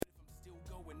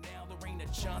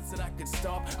chance that I could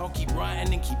stop. I'll keep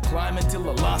writing and keep climbing till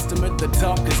the last I'm at the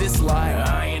top, cause it's like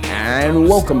And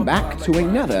welcome back to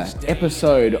another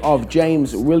episode of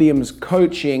James Williams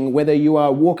Coaching. Whether you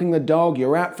are walking the dog,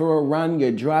 you're out for a run,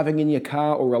 you're driving in your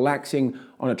car or relaxing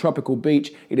on a tropical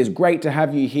beach, it is great to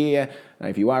have you here.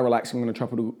 If you are relaxing on a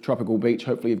tropical beach,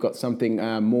 hopefully you've got something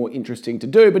more interesting to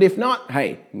do. But if not,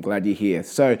 hey, I'm glad you're here.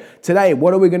 So today,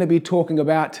 what are we going to be talking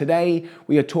about? Today,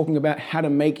 we are talking about how to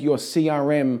make your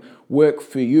CRM work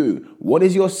for you. What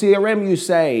is your CRM, you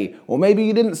say? Or maybe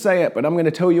you didn't say it, but I'm going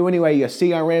to tell you anyway. Your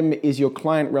CRM is your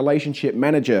client relationship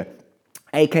manager,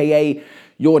 aka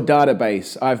your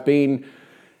database. I've been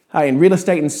in real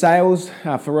estate and sales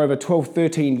for over 12,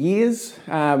 13 years,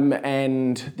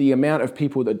 and the amount of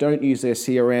people that don't use their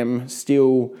CRM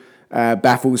still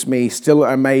baffles me, still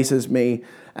amazes me.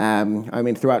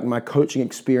 Throughout my coaching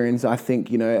experience, I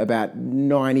think, about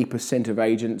 90% of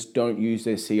agents don't use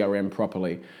their CRM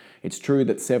properly. It's true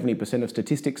that 70% of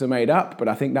statistics are made up, but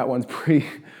I think that one's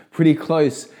pretty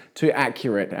close to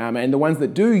accurate. And the ones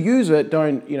that do use it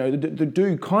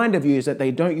do kind of use it,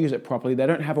 they don't use it properly, they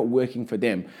don't have it working for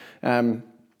them.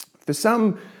 For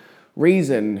some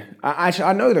reason,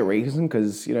 I know the reason,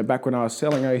 because back when I was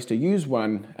selling, I used to use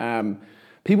one.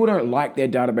 People don't like their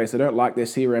database, they don't like their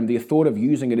CRM, the thought of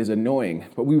using it is annoying,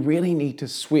 but we really need to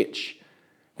switch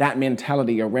that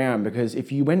mentality around, because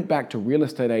if you went back to real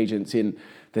estate agents in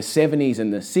the 70s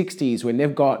and the 60s, when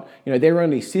they've got, their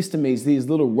only system is these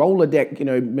little Rolodex,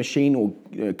 machine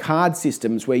or card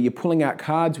systems where you're pulling out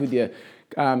cards with your,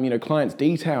 client's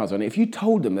details on it. If you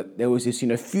told them that there was this,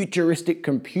 futuristic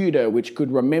computer which could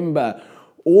remember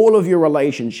all of your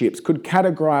relationships, could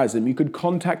categorize them, you could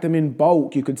contact them in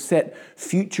bulk, you could set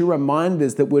future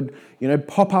reminders that would,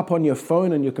 pop up on your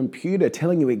phone and your computer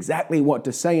telling you exactly what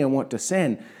to say and what to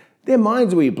send, their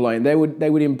minds would be blown. They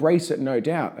would embrace it, no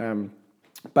doubt.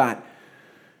 But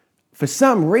for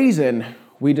some reason,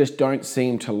 we just don't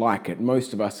seem to like it,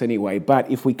 most of us anyway.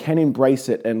 But if we can embrace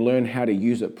it and learn how to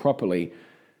use it properly,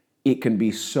 it can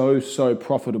be so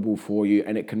profitable for you,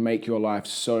 and it can make your life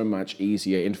so much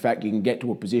easier. In fact, you can get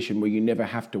to a position where you never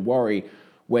have to worry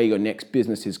where your next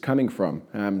business is coming from.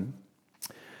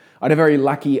 I had a very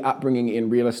lucky upbringing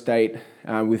in real estate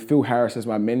with Phil Harris as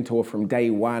my mentor. From day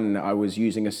one, I was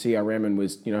using a CRM and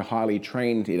was, highly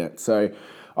trained in it. So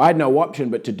I had no option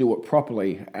but to do it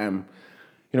properly.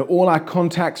 All our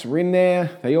contacts were in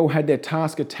there. They all had their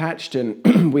task attached,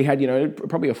 and we had,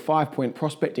 probably a 5-point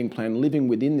prospecting plan living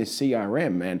within this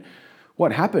CRM. And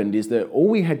what happened is that all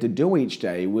we had to do each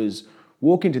day was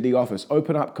walk into the office,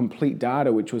 open up Complete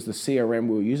Data, which was the CRM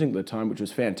we were using at the time, which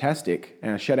was fantastic.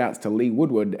 Shout outs to Lee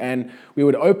Woodward. And we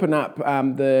would open up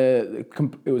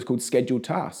it was called Scheduled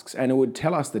Tasks, and it would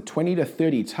tell us the 20 to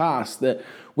 30 tasks that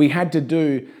we had to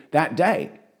do that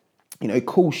day.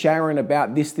 Call Sharon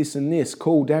about this, and this.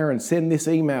 Call Darren, send this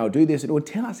email, do this. It would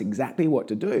tell us exactly what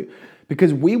to do.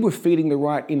 Because we were feeding the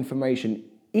right information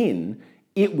in,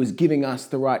 it was giving us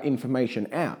the right information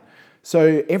out.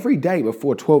 So every day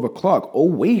before 12 o'clock, all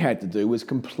we had to do was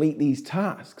complete these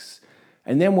tasks.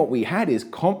 And then what we had is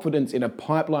confidence in a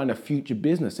pipeline of future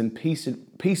business and peace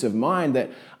of mind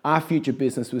that our future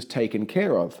business was taken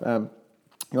care of.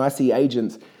 I see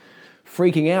agents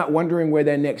freaking out, wondering where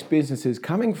their next business is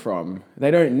coming from.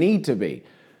 They don't need to be.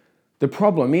 The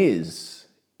problem is,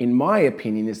 in my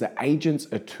opinion, is that agents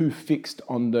are too fixed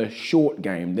on the short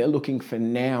game. They're looking for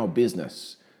now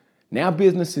business. Now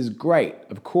business is great,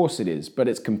 of course it is, but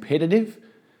it's competitive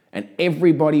and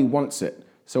everybody wants it.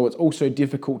 So it's also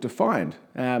difficult to find.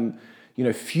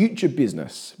 Future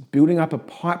business, building up a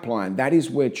pipeline, that is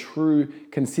where true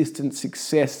consistent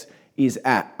success is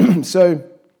at. So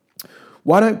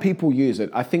why don't people use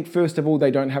it? I think, first of all, they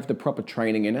don't have the proper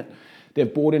training in it.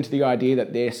 They've bought into the idea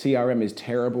that their CRM is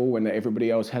terrible when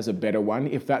everybody else has a better one.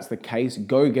 If that's the case,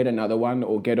 go get another one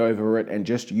or get over it and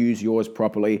just use yours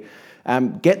properly.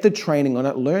 Get the training on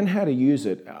it, learn how to use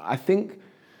it. I think,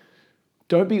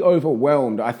 don't be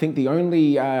overwhelmed. I think the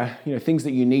only things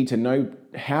that you need to know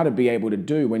how to be able to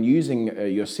do when using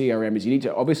your CRM is you need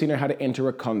to obviously know how to enter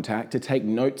a contact, to take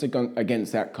notes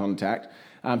against that contact,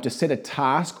 to set a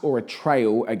task or a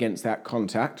trail against that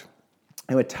contact.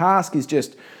 And a task is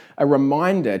just a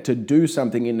reminder to do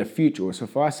something in the future. So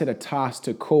if I set a task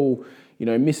to call,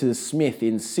 Mrs. Smith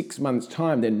in 6 months'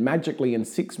 time, then magically in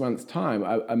 6 months' time,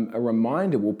 a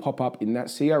reminder will pop up in that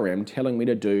CRM telling me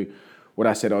to do what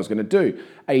I said I was going to do.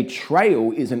 A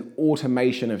trail is an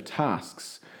automation of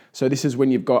tasks. So this is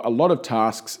when you've got a lot of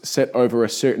tasks set over a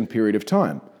certain period of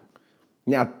time.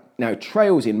 Now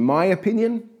trails, in my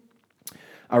opinion,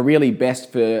 are really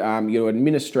best for your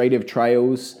administrative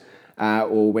trails.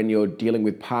 or when you're dealing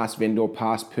with past vendor,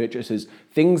 past purchases,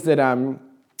 things that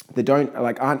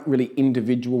aren't really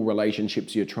individual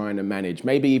relationships you're trying to manage.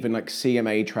 Maybe even like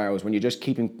CMA trails when you're just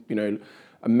keeping,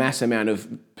 a mass amount of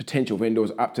potential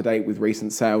vendors up to date with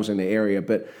recent sales in the area.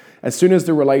 But as soon as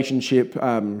the relationship,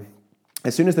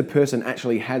 as soon as the person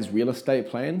actually has real estate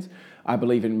plans, I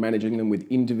believe in managing them with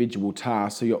individual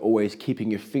tasks, so you're always keeping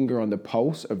your finger on the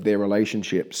pulse of their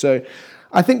relationship. So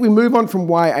I think we move on from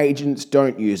why agents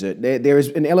don't use it. There is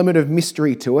an element of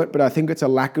mystery to it, but I think it's a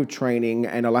lack of training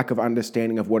and a lack of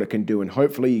understanding of what it can do. And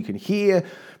hopefully you can hear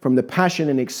from the passion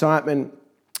and excitement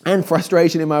and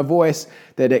frustration in my voice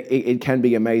that it can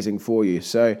be amazing for you.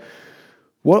 So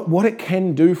what it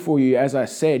can do for you, as I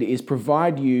said, is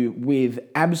provide you with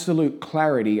absolute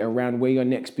clarity around where your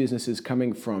next business is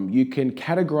coming from. You can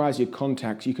categorize your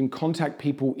contacts. You can contact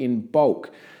people in bulk.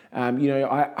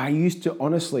 I used to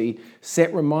honestly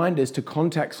set reminders to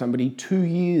contact somebody 2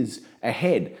 years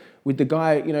ahead. With the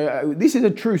guy, this is a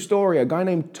true story. A guy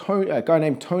named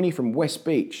Tony from West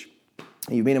Beach.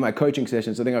 You've been in my coaching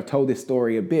sessions. I think I've told this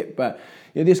story a bit, but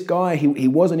this guy, he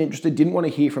wasn't interested, didn't want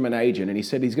to hear from an agent, and he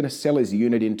said he's going to sell his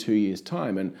unit in 2 years'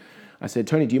 time. And I said,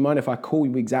 Tony, do you mind if I call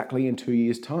you exactly in 2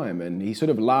 years' time? And he sort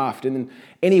of laughed. And then,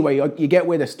 anyway, you get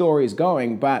where the story is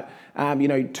going. But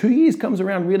 2 years comes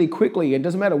around really quickly. It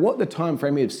doesn't matter what the time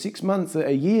frame is, 6 months,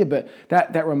 a year. But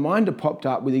that reminder popped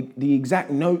up with the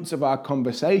exact notes of our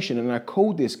conversation. And I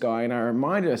called this guy and I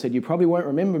reminded, I said, you probably won't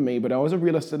remember me, but I was a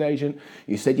real estate agent.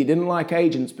 You said you didn't like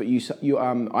agents, but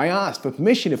I asked for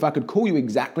permission if I could call you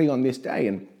exactly on this day.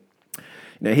 And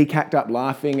he cacked up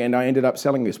laughing, and I ended up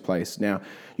selling this place. Now,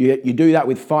 you do that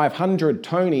with 500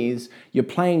 Tonys, you're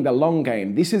playing the long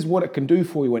game. This is what it can do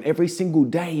for you when every single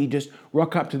day you just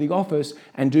rock up to the office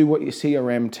and do what your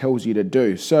CRM tells you to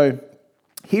do. So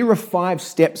here are 5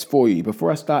 steps for you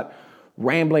before I start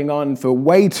rambling on for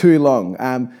way too long.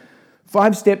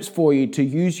 5 steps for you to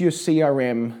use your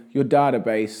CRM, your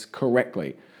database,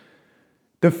 correctly.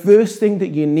 The first thing that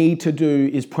you need to do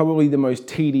is probably the most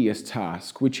tedious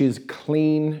task, which is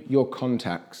clean your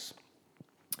contacts.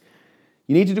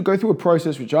 You need to go through a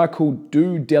process which I call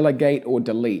do, delegate, or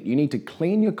delete. You need to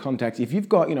clean your contacts. If you've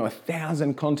got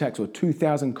 1,000 contacts or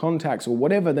 2,000 contacts or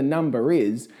whatever the number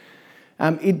is,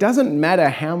 it doesn't matter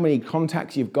how many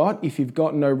contacts you've got if you've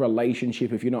got no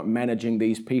relationship, if you're not managing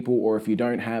these people, or if you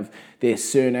don't have their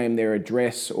surname, their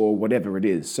address, or whatever it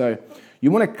is. So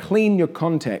you want to clean your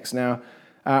contacts. Now,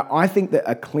 I think that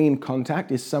a clean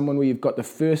contact is someone where you've got the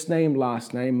first name,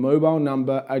 last name, mobile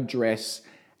number, address,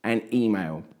 and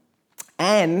email,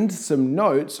 and some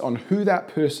notes on who that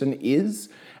person is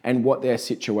and what their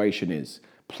situation is.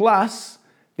 Plus,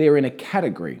 they're in a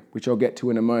category, which I'll get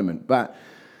to in a moment. But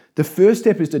the first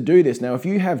step is to do this. Now, if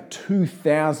you have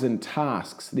 2,000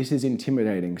 tasks, this is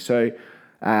intimidating. So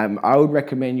I would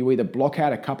recommend you either block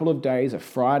out a couple of days, a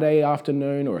Friday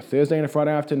afternoon or a Thursday and a Friday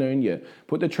afternoon. You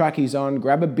put the trackies on,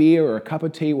 grab a beer or a cup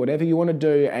of tea, whatever you want to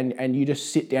do, and you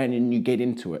just sit down and you get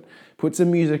into it. Put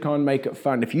some music on, make it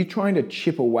fun. If you're trying to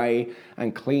chip away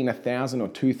and clean 1,000 or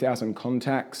 2,000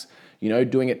 contacts,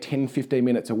 doing it 10, 15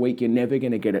 minutes a week, you're never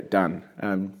going to get it done.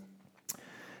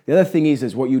 The other thing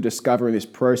is what you discover in this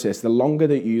process, the longer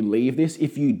that you leave this,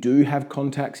 if you do have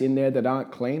contacts in there that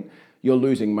aren't clean, you're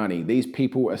losing money. These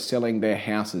people are selling their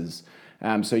houses.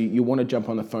 So you want to jump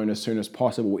on the phone as soon as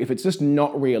possible. If it's just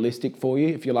not realistic for you,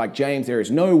 if you're like, James, there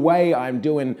is no way I'm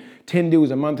doing 10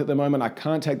 deals a month at the moment, I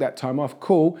can't take that time off,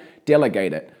 cool,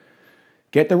 delegate it.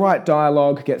 Get the right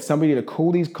dialogue, get somebody to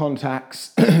call these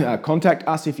contacts, contact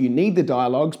us if you need the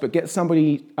dialogues, but get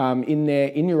somebody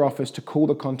in your office to call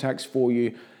the contacts for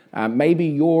you. Maybe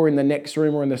you're in the next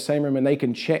room or in the same room and they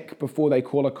can check before they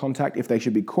call a contact if they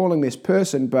should be calling this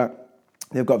person, but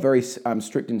they've got very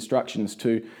strict instructions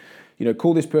to,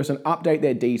 call this person, update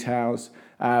their details.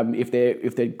 If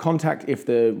it's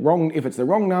the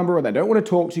wrong number or they don't want to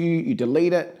talk to you, you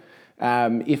delete it.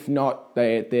 If not,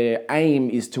 their aim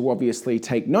is to obviously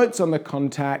take notes on the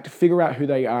contact, figure out who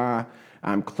they are,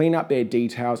 clean up their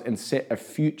details, and set a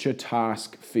future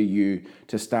task for you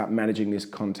to start managing this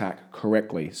contact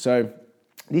correctly. So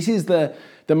this is the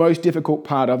most difficult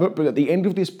part of it, but at the end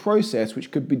of this process,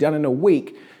 which could be done in a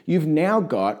week, you've now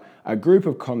got a group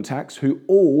of contacts who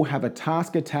all have a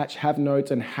task attached, have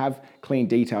notes, and have clean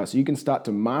details. So you can start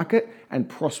to market and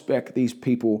prospect these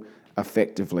people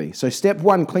effectively. So step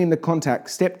 1, clean the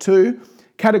contacts. Step 2,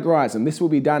 categorize them. This will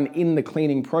be done in the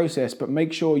cleaning process, but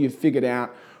make sure you've figured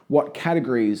out what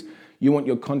categories you want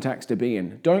your contacts to be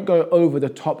in. Don't go over the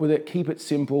top with it. Keep it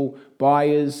simple.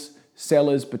 Buyers,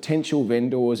 sellers, potential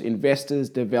vendors, investors,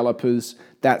 developers,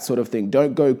 that sort of thing.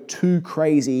 Don't go too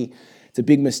crazy It's a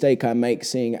big mistake I make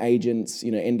seeing agents,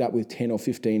 end up with 10 or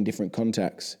 15 different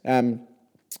contacts.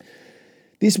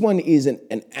 This one is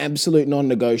an absolute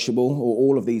non-negotiable, or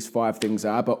all of these 5 things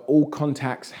are, but all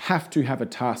contacts have to have a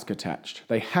task attached.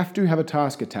 They have to have a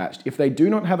task attached. If they do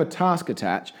not have a task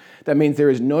attached, that means there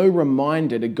is no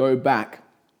reminder to go back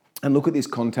and look at this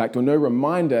contact, or no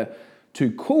reminder to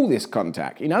call this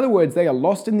contact. In other words, they are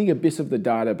lost in the abyss of the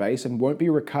database and won't be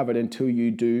recovered until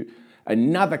you do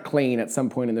another clean at some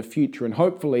point in the future, and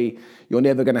hopefully you're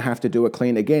never going to have to do a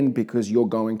clean again because you're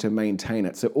going to maintain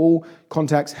it. So all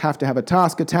contacts have to have a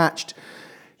task attached.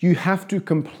 You have to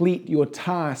complete your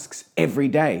tasks every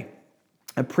day.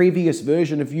 A previous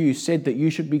version of you said that you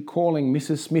should be calling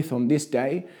Mrs. Smith on this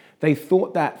day. They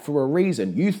thought that for a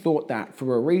reason. You thought that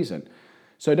for a reason.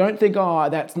 So don't think,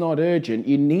 that's not urgent.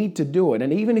 You need to do it.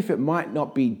 And even if it might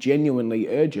not be genuinely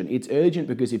urgent, it's urgent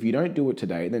because if you don't do it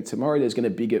today, then tomorrow there's going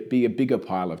to be a bigger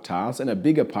pile of tasks and a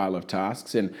bigger pile of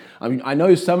tasks. And I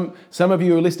know some of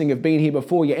you who are listening have been here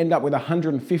before. You end up with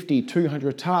 150,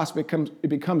 200 tasks. It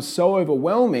becomes so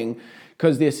overwhelming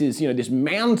because this is, this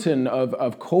mountain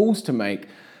of calls to make,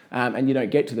 and you don't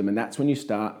get to them. And that's when you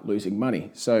start losing money.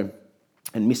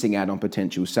 And missing out on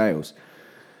potential sales.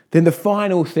 Then the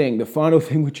final thing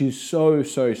which is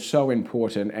so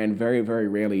important and very, very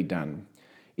rarely done,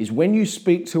 is when you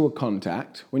speak to a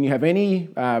contact, when you have any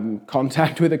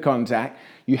contact with a contact,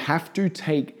 you have to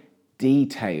take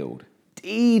detailed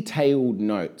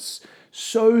notes.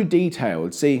 So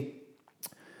detailed. See,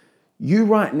 you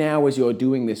right now, as you're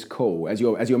doing this call, as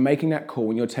you're making that call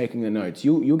and you're taking the notes,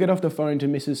 you'll get off the phone to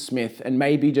Mrs. Smith and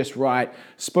maybe just write,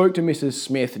 spoke to Mrs.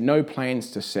 Smith, no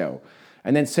plans to sell.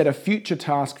 And then set a future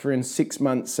task for in 6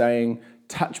 months saying,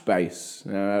 touch base. I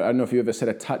don't know if you've ever set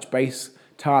a touch base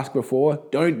task before.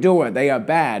 Don't do it, they are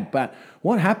bad. But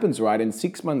what happens, right, in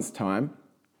 6 months' time,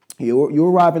 you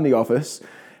arrive in the office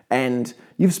and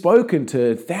you've spoken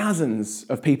to thousands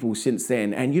of people since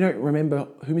then, and you don't remember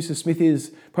who Mrs. Smith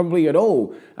is probably at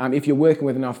all if you're working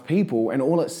with enough people, and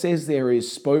all it says there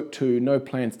is spoke to, no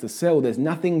plans to sell. There's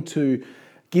nothing to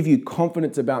give you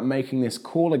confidence about making this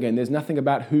call again. There's nothing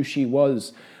about who she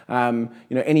was,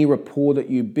 any rapport that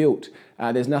you built.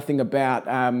 There's nothing about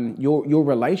your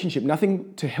relationship,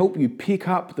 nothing to help you pick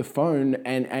up the phone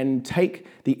and take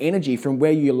the energy from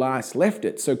where you last left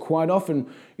it. So quite often,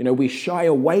 we shy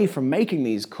away from making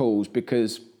these calls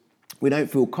because we don't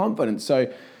feel confident.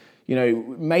 So,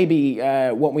 maybe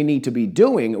what we need to be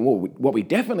doing, or what we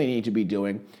definitely need to be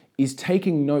doing, is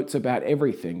taking notes about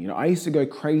everything. I used to go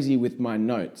crazy with my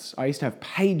notes. I used to have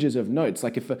pages of notes.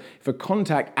 Like if a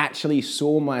contact actually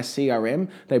saw my CRM,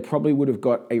 they probably would have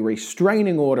got a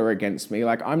restraining order against me.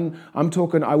 Like I'm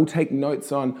talking, I will take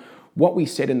notes on what we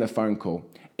said in the phone call.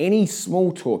 Any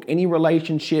small talk, any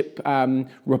relationship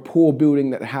rapport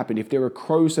building that happened, if they're a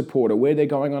Crow supporter, where they're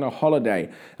going on a holiday,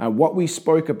 what we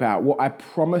spoke about, what I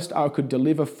promised I could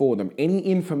deliver for them, any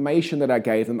information that I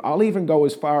gave them. I'll even go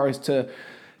as far as to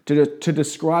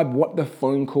describe what the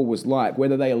phone call was like,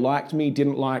 whether they liked me,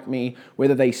 didn't like me,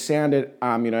 whether they sounded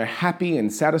happy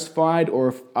and satisfied, or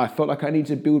if I felt like I needed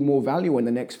to build more value in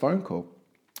the next phone call.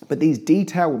 But these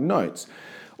detailed notes,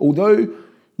 although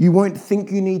you won't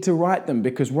think you need to write them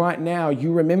because right now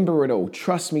you remember it all.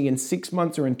 Trust me, in 6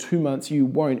 months or in 2 months you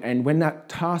won't. And when that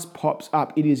task pops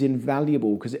up, it is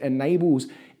invaluable because it enables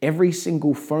every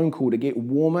single phone call to get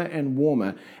warmer and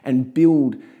warmer and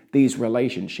build these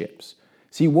relationships.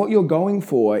 See, what you're going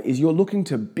for is you're looking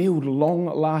to build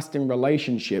long-lasting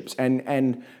relationships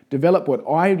and develop what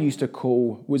I used to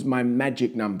call was my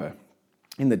magic number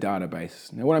in the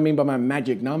database. Now, what I mean by my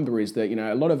magic number is that,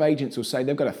 a lot of agents will say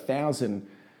they've got 1,000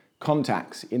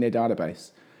 contacts in their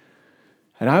database.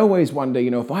 And I always wonder,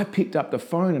 if I picked up the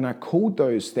phone and I called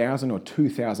those 1,000 or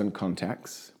 2,000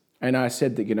 contacts, and I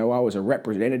said that, I was a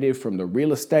representative from the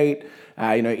real estate,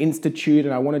 institute,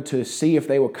 and I wanted to see if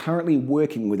they were currently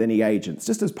working with any agents,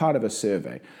 just as part of a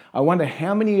survey. I wonder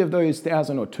how many of those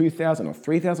 1,000 or 2,000 or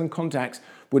 3,000 contacts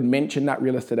would mention that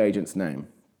real estate agent's name.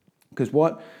 Because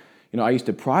what, I used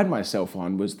to pride myself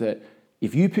on was that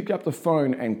if you picked up the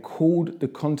phone and called the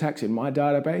contacts in my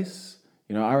database,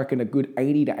 I reckon a good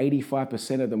 80 to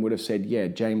 85% of them would have said, yeah,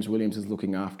 James Williams is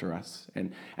looking after us.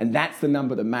 And that's the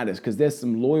number that matters because there's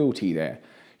some loyalty there.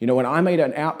 When I made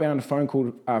an outbound phone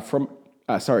call from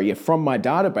my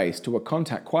database to a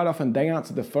contact, quite often they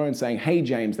answered the phone saying, hey,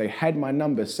 James, they had my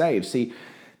number saved. See,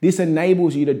 this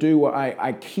enables you to do what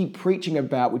I keep preaching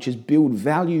about, which is build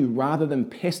value rather than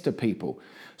pester people.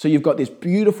 So you've got this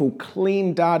beautiful,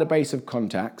 clean database of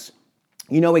contacts.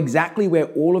 You know exactly where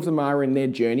all of them are in their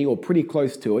journey or pretty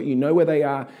close to it. You know where they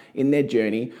are in their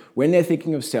journey when they're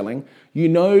thinking of selling. You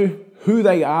know who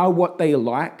they are, what they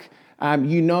like,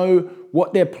 You know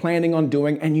what they're planning on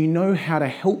doing, and you know how to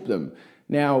help them.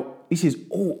 Now, this is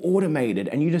all automated,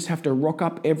 and you just have to rock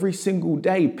up every single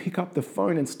day, pick up the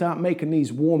phone and start making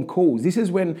these warm calls. This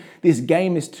is when this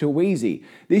game is too easy.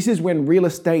 This is when real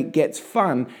estate gets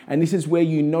fun, and this is where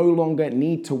you no longer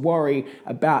need to worry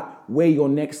about where your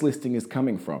next listing is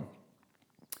coming from.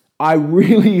 I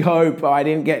really hope I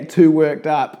didn't get too worked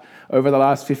up over the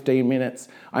last 15 minutes.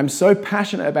 I'm so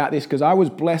passionate about this because I was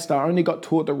blessed. I only got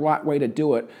taught the right way to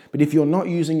do it. But if you're not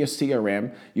using your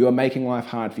CRM, you are making life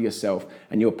hard for yourself,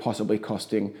 and you're possibly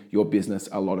costing your business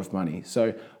a lot of money.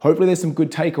 So hopefully there's some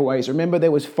good takeaways. Remember,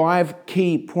 there was 5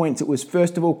 key points. It was,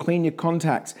 first of all, clean your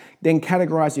contacts, then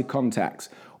categorize your contacts.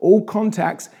 All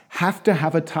contacts have to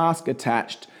have a task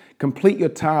attached. Complete your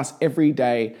task every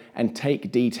day and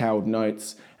take detailed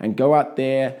notes, and go out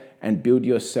there and build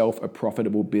yourself a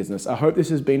profitable business. I hope this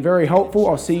has been very helpful.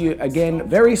 I'll see you again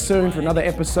very soon for another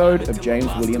episode of James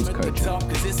Williams Coaching.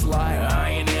 I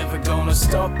ain't ever gonna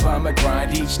stop. I'ma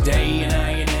grind each day, and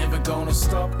I ain't ever gonna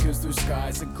stop, 'cause the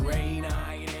skies are gray, and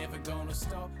I ain't ever gonna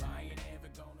stop.